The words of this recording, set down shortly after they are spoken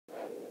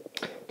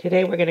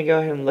Today we're going to go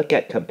ahead and look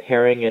at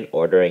comparing and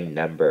ordering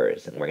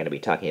numbers, and we're going to be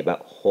talking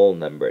about whole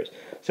numbers.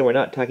 So we're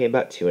not talking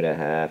about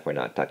 2.5, we're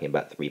not talking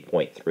about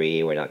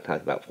 3.3, we're not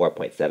talking about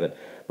 4.7,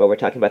 but we're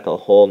talking about the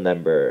whole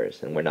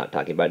numbers, and we're not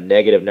talking about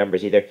negative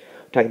numbers either.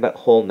 We're talking about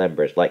whole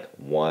numbers like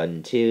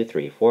 1, 2,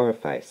 3, 4,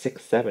 5,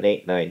 6, 7,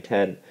 8, 9,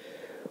 10,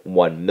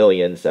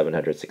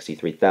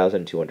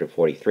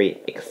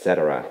 1,763,243,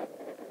 etc.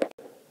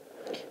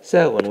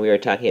 So when we are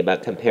talking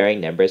about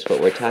comparing numbers,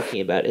 what we're talking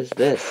about is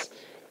this.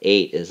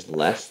 8 is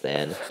less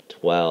than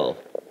 12.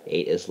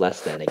 8 is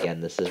less than, again,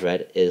 this is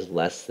red, is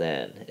less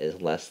than.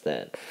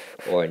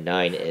 Or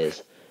 9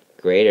 is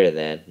greater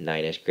than,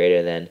 9 is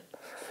greater than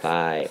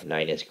 5.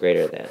 9 is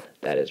greater than,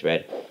 that is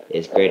red,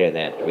 is greater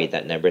than. Read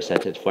that number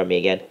sentence for me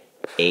again.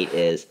 8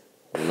 is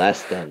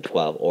less than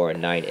 12, or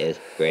 9 is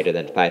greater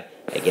than 5.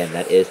 Again,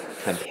 that is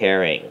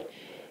comparing.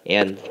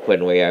 And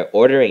when we are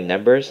ordering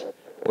numbers,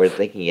 we're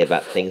thinking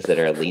about things that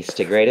are least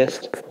to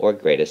greatest or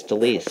greatest to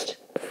least.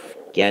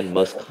 Again,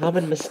 most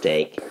common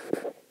mistake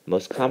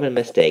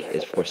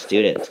is for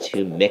students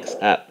to mix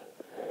up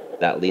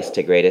that least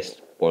to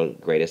greatest or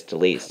greatest to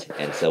least.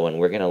 And so when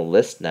we're going to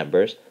list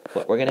numbers,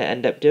 what we're going to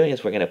end up doing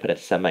is we're going to put a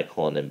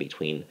semicolon in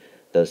between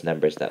those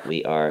numbers that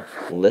we are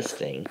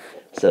listing.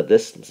 So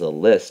this is a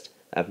list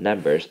of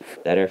numbers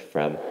that are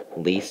from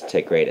least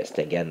to greatest.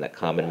 Again, the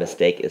common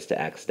mistake is to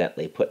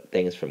accidentally put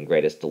things from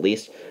greatest to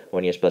least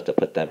when you're supposed to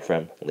put them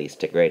from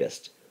least to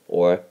greatest,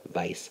 or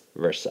vice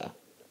versa.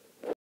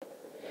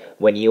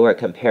 When you are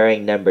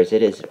comparing numbers,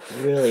 it is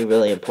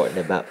really important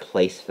about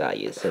place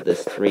values. So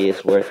this 3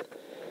 is worth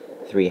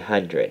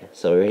 300.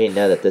 So we already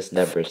know that this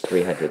number is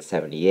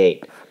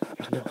 378.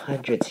 There's no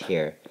hundreds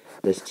here.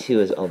 This 2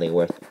 is only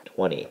worth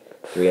 20.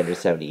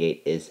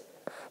 378 is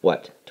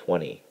what?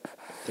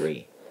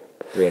 23.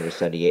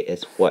 378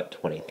 is what?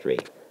 23.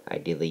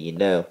 Ideally, you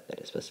know that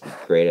it's supposed to be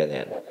greater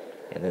than.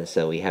 And then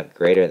so we have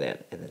greater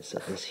than. And then so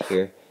this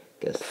here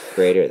goes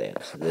greater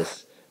than. So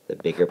this, the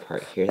bigger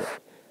part here,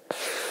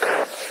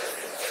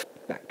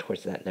 back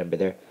towards that number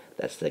there,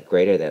 that's the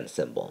greater than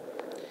symbol.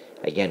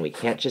 Again, we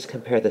can't just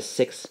compare the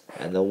 6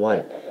 and the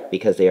 1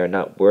 because they are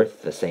not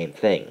worth the same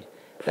thing.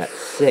 That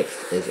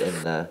 6 is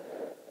in the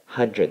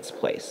hundreds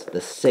place.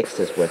 The 6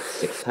 is worth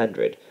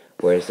 600,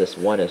 whereas this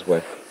 1 is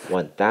worth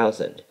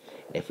 1,000.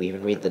 If we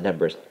even read the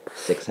numbers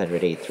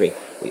 683,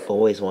 we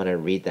always want to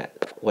read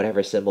that,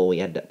 whatever symbol we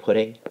end up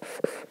putting,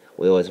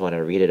 we always want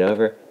to read it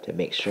over to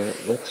make sure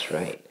it looks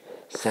right,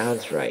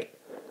 sounds right.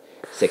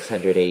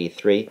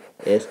 683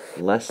 is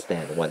less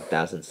than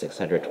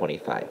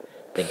 1,625.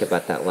 Think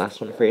about that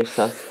last one for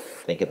yourself.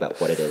 Think about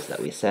what it is that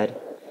we said.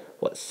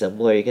 What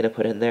symbol are you going to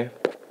put in there?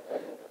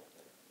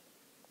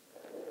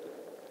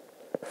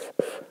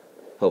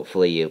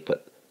 Hopefully you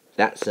put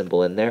that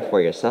symbol in there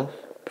for yourself.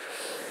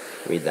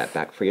 Read that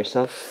back for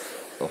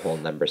yourself. The whole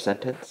number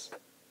sentence.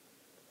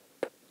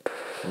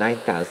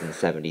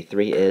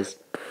 9,073 is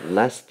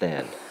less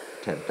than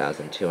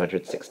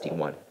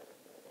 10,261.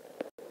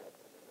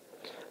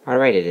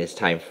 Alright, it is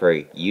time for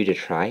you to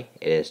try.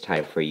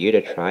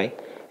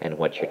 And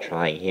what you're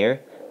trying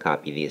here,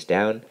 copy these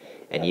down,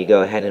 and you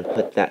go ahead and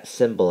put that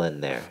symbol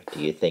in there.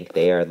 Do you think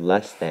they are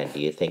less than?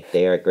 Do you think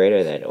they are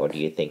greater than? Or do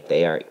you think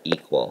they are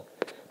equal?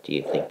 Do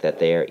you think that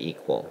they are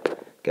equal?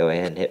 Go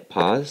ahead and hit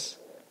pause.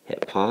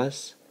 Hit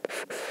pause.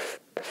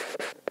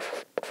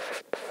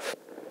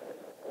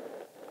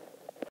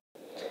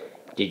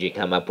 Did you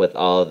come up with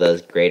all of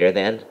those greater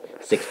than?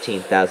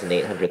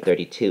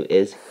 16,832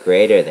 is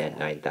greater than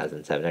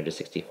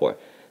 9,764.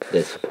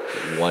 This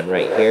one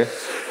right here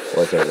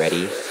was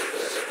already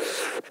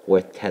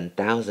worth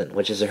 10,000,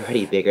 which is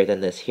already bigger than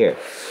this here.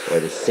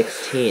 Or the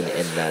 16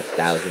 in the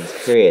thousands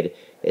period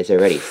is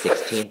already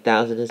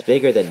 16,000 is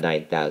bigger than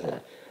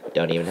 9,000.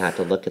 Don't even have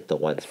to look at the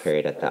ones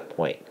period at that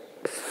point.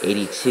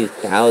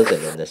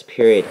 82,000 in this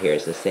period here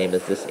is the same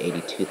as this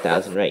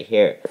 82,000 right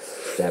here.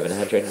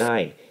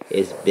 709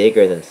 is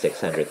bigger than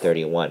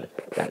 631.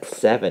 That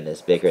 7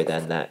 is bigger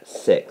than that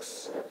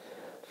 6.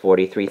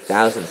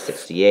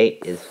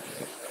 43,068 is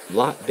a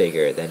lot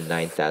bigger than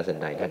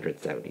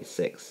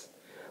 9,976.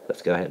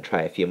 Let's go ahead and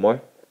try a few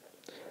more.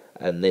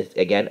 And this,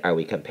 again, are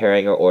we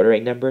comparing or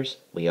ordering numbers?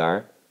 We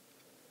are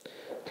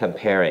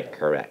comparing,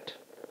 correct.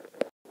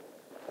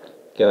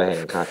 Go ahead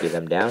and copy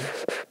them down,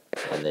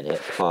 and then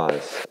hit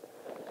pause.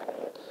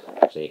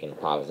 So you can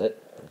pause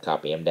it and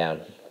copy them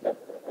down.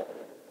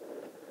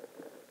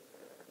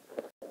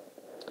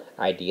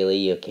 Ideally,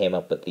 you came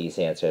up with these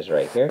answers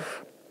right here.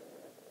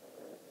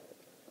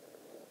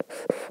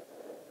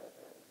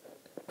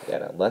 You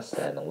got a less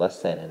than,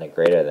 and a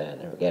greater than.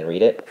 And again,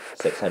 read it.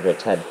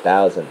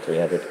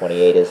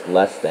 610,328 is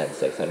less than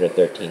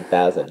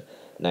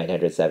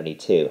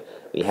 613,972.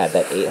 We had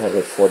that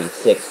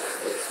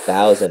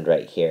 846,000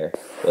 right here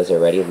was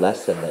already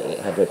less than the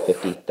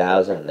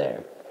 850,000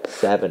 there.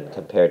 7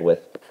 compared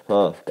with,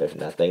 there's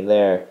nothing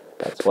there.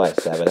 That's why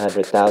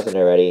 700,000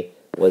 already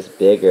was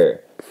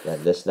bigger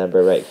than this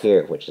number right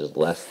here, which is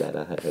less than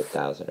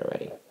 100,000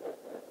 already.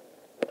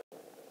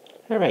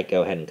 Alright,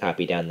 go ahead and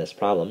copy down this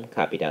problem.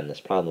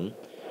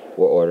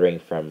 We're ordering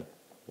from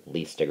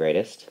least to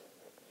greatest.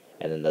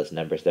 And then those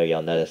numbers there,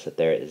 you'll notice that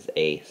there is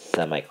a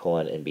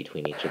semicolon in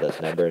between each of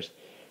those numbers.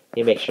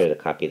 You make sure to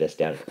copy this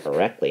down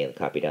correctly and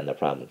copy down the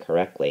problem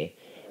correctly,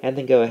 and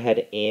then go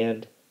ahead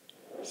and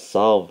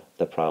solve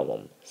the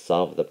problem.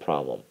 Solve the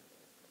problem.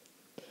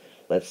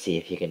 Let's see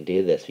if you can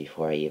do this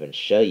before I even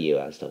show you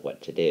as to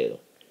what to do.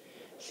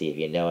 See if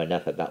you know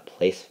enough about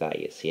place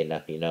values. See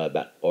enough you know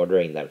about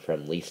ordering them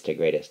from least to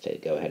greatest to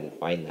go ahead and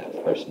find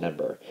that first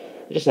number.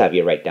 I'll just have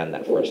you write down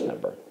that first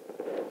number.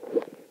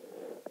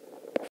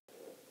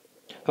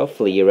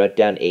 Hopefully you wrote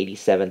down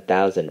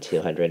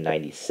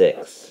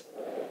 87,296.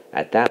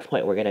 At that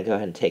point, we're going to go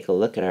ahead and take a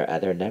look at our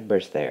other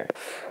numbers there.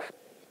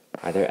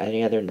 Are there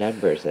any other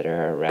numbers that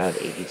are around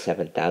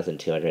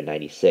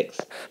 87,296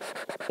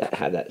 that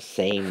have that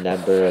same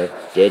number of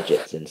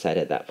digits inside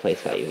of that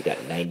place value? We've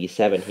got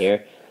 97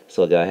 here,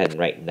 so we'll go ahead and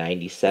write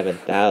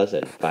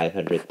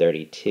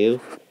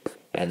 97,532,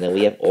 and then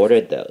we have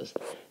ordered those.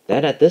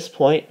 Then at this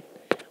point,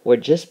 we're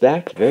just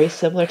back to very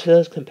similar to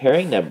those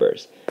comparing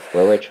numbers,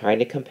 where we're trying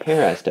to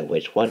compare as to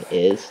which one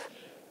is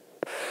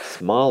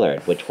smaller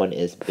and which one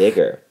is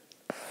bigger.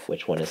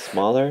 Which one is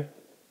smaller?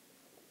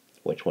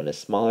 Which one is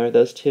smaller of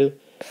those two?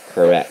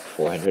 Correct.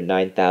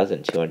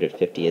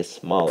 409,250 is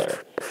smaller.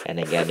 And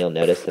again, you'll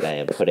notice that I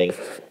am putting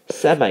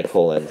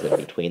semicolons in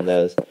between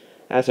those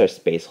as our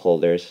space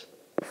holders.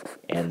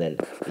 And then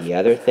the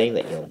other thing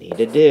that you'll need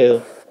to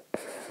do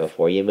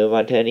before you move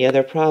on to any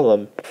other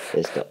problem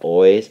is to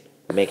always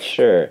make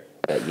sure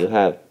that you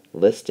have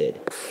listed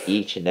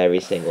each and every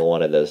single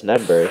one of those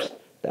numbers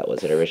that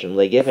was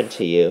originally given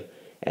to you,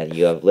 and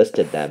you have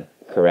listed them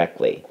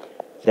correctly.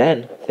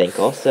 Then think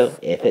also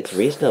if it's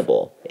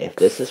reasonable. If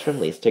this is from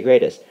least to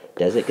greatest,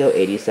 does it go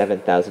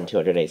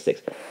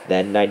 87,286,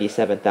 then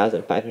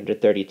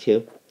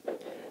 97,532,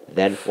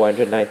 then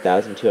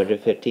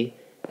 409,250,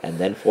 and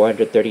then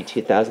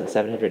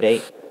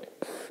 432,708?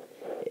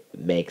 It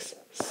makes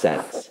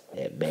sense.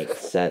 It makes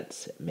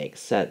sense. It makes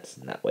sense.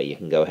 And that way you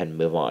can go ahead and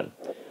move on.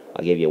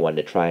 I'll give you one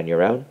to try on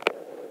your own.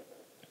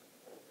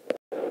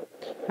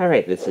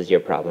 Alright, this is your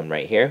problem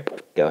right here.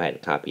 Go ahead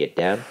and copy it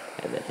down,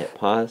 and then hit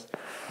pause.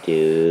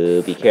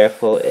 Do be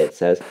careful, it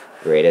says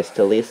greatest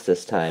to least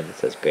this time. It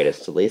says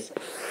greatest to least.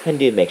 And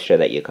do make sure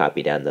that you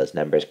copy down those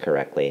numbers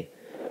correctly.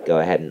 Go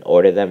ahead and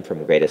order them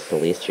from greatest to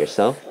least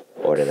yourself.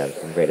 Order them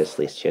from greatest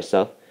to least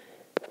yourself.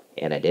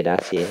 And I did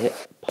ask you to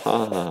hit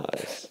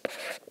pause.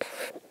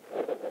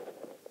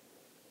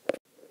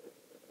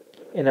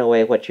 In a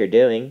way, what you're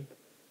doing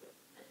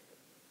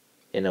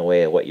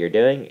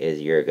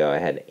is you're go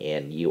ahead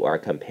and you are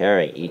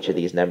comparing each of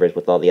these numbers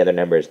with all the other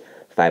numbers.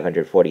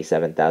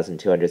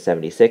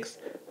 547,276,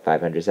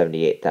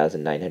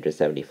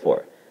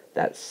 578,974.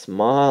 That's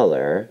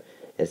smaller.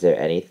 Is there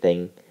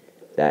anything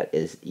that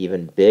is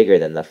even bigger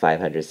than the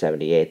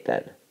 578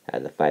 then?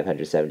 And the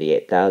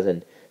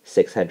 578,000,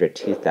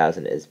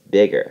 602,000 is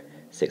bigger.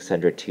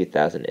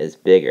 602,000 is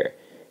bigger.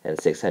 And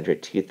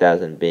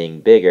 602,000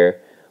 being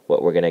bigger,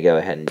 what we're going to go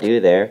ahead and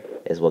do there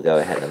is we'll go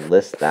ahead and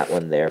list that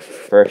one there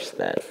first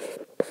then.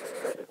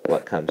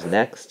 What comes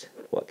next?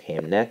 What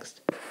came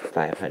next?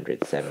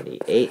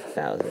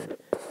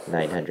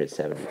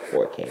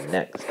 578,974 came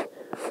next.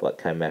 What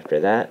came after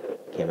that?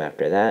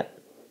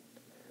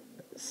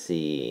 Let's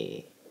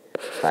see.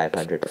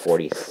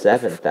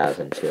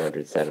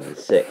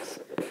 547,276.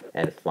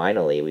 And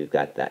finally, we've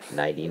got that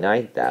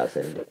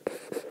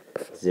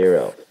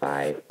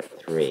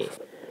 99,053.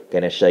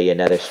 Going to show you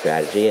another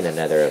strategy and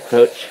another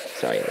approach.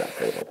 Sorry about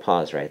the little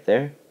pause right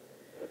there.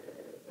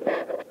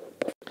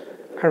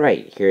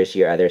 Alright, here's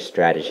your other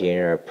strategy and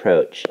your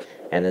approach.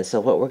 And then so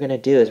what we're going to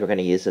do is we're going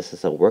to use this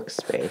as a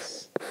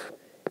workspace.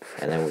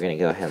 And then we're going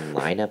to go ahead and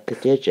line up the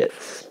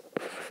digits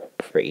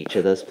for each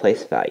of those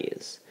place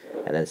values.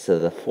 And then so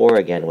the 4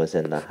 again was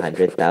in the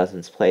hundred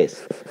thousands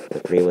place. The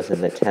 3 was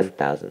in the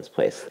 10,000s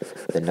place.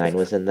 The 9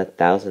 was in the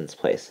thousands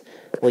place.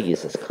 We'll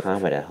use this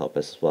comma to help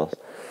us as well.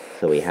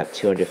 So we have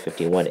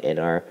 251 in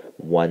our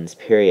ones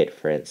period,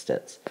 for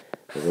instance.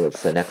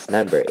 What's the next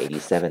number?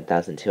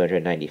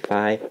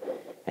 87,295.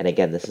 And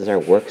again, this is our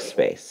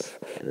workspace.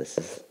 And this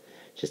is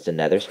just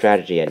another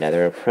strategy,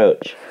 another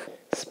approach.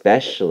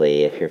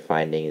 Especially if you're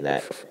finding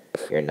that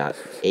you're not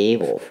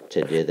able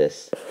to do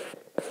this.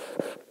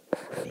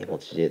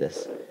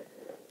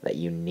 That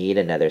you need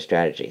another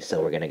strategy.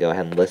 So we're going to go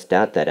ahead and list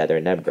out that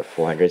other number,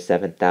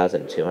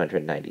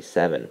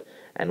 407,297.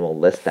 And we'll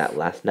list that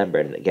last number.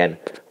 And again,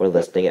 we're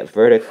listing it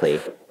vertically,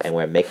 and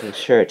we're making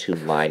sure to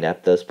line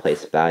up those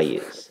place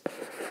values.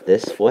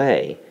 This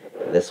way,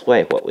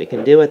 what we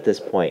can do at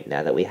this point,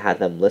 now that we have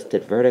them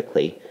listed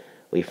vertically,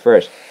 we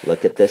first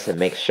look at this and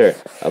make sure,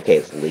 okay,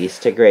 it's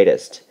least to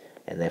greatest.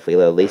 And if we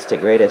go least to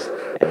greatest,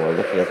 and we're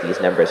looking at these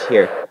numbers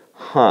here,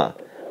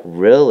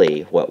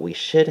 really what we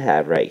should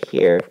have right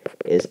here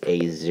is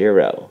a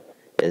 0.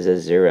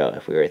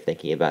 If we were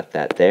thinking about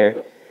that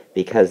there,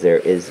 because there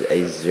is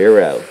a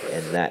 0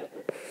 in that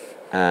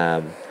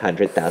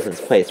hundred thousands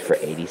place for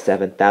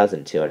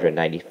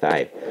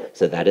 87,295.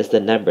 So that is the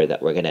number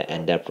that we're going to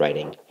end up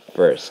writing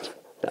first.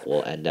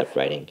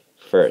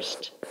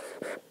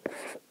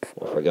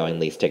 if we're going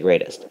least to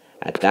greatest.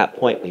 At that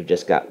point, we've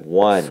just got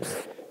 1,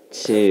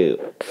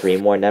 2, 3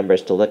 more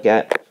numbers to look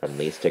at from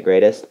least to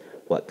greatest.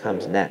 What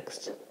comes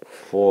next?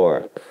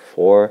 4,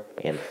 4,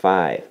 and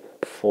 5.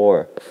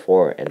 4,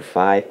 4, and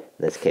 5. In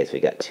this case, we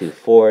got 2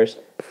 4s.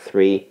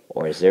 3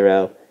 or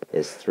 0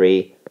 is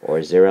 3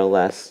 or 0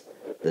 less.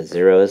 The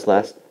 0 is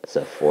less,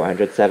 so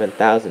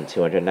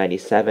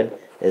 407,297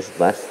 is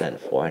less than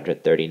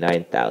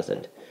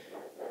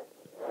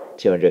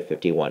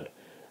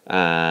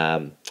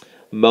 439,251.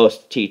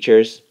 Most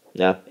teachers,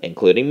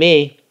 including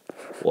me,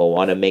 will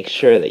want to make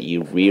sure that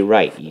you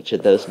rewrite each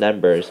of those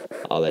numbers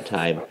all the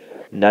time.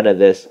 None of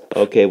this,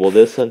 okay, well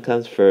this one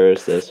comes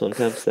first, this one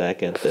comes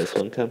second, this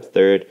one comes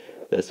third,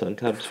 this one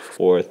comes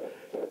fourth,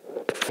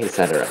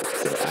 etc.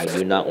 So I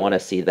do not want to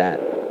see that.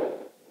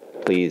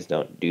 Please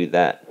don't do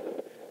that.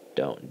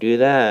 Don't do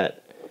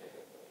that.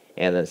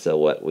 And then so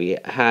what we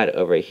had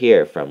over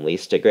here from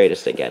least to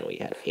greatest, again, we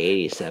had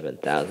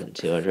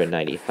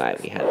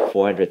 87,295. We had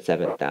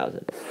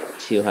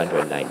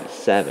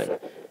 407,297.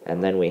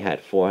 And then we had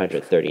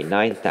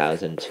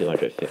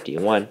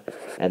 439,251.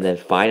 And then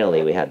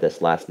finally we had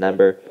this last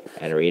number,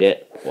 and read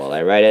it while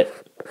I write it.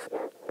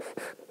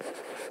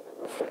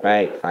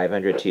 Right,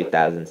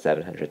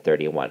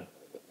 502,731.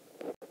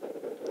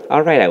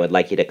 All right, I would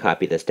like you to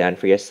copy this down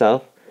for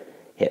yourself.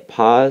 Hit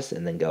pause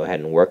and then go ahead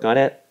and work on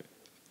it.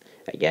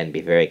 Again, be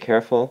very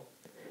careful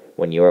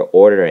when you're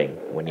ordering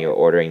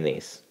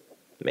these.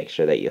 Make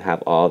sure that you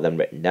have all of them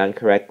written down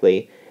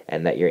correctly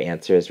and that your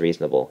answer is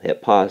reasonable.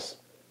 Hit pause.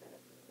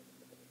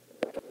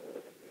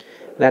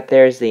 That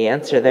there's the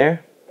answer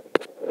there.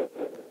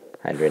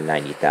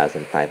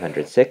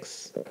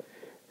 190,506,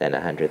 then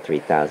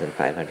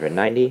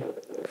 103,590,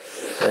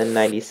 then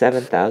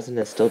 97,000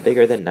 is still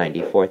bigger than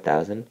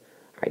 94,000.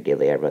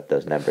 Ideally, I wrote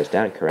those numbers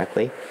down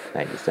correctly.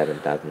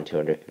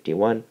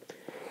 97,251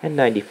 and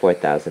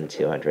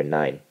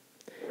 94,209.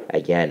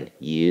 Again,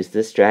 use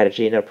this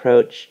strategy and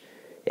approach.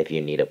 If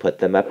you need to put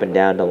them up and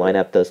down to line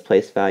up those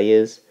place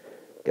values,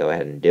 go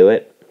ahead and do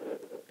it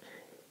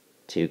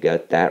to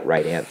get that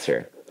right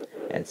answer.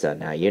 And so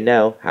now you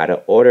know how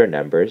to order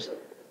numbers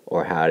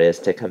or how it is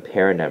to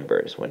compare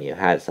numbers when you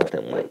had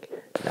something like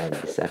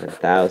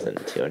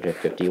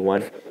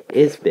 97,251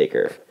 is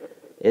greater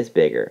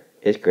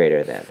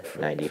than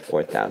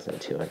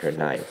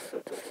 94,209.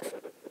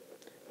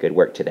 Good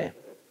work today.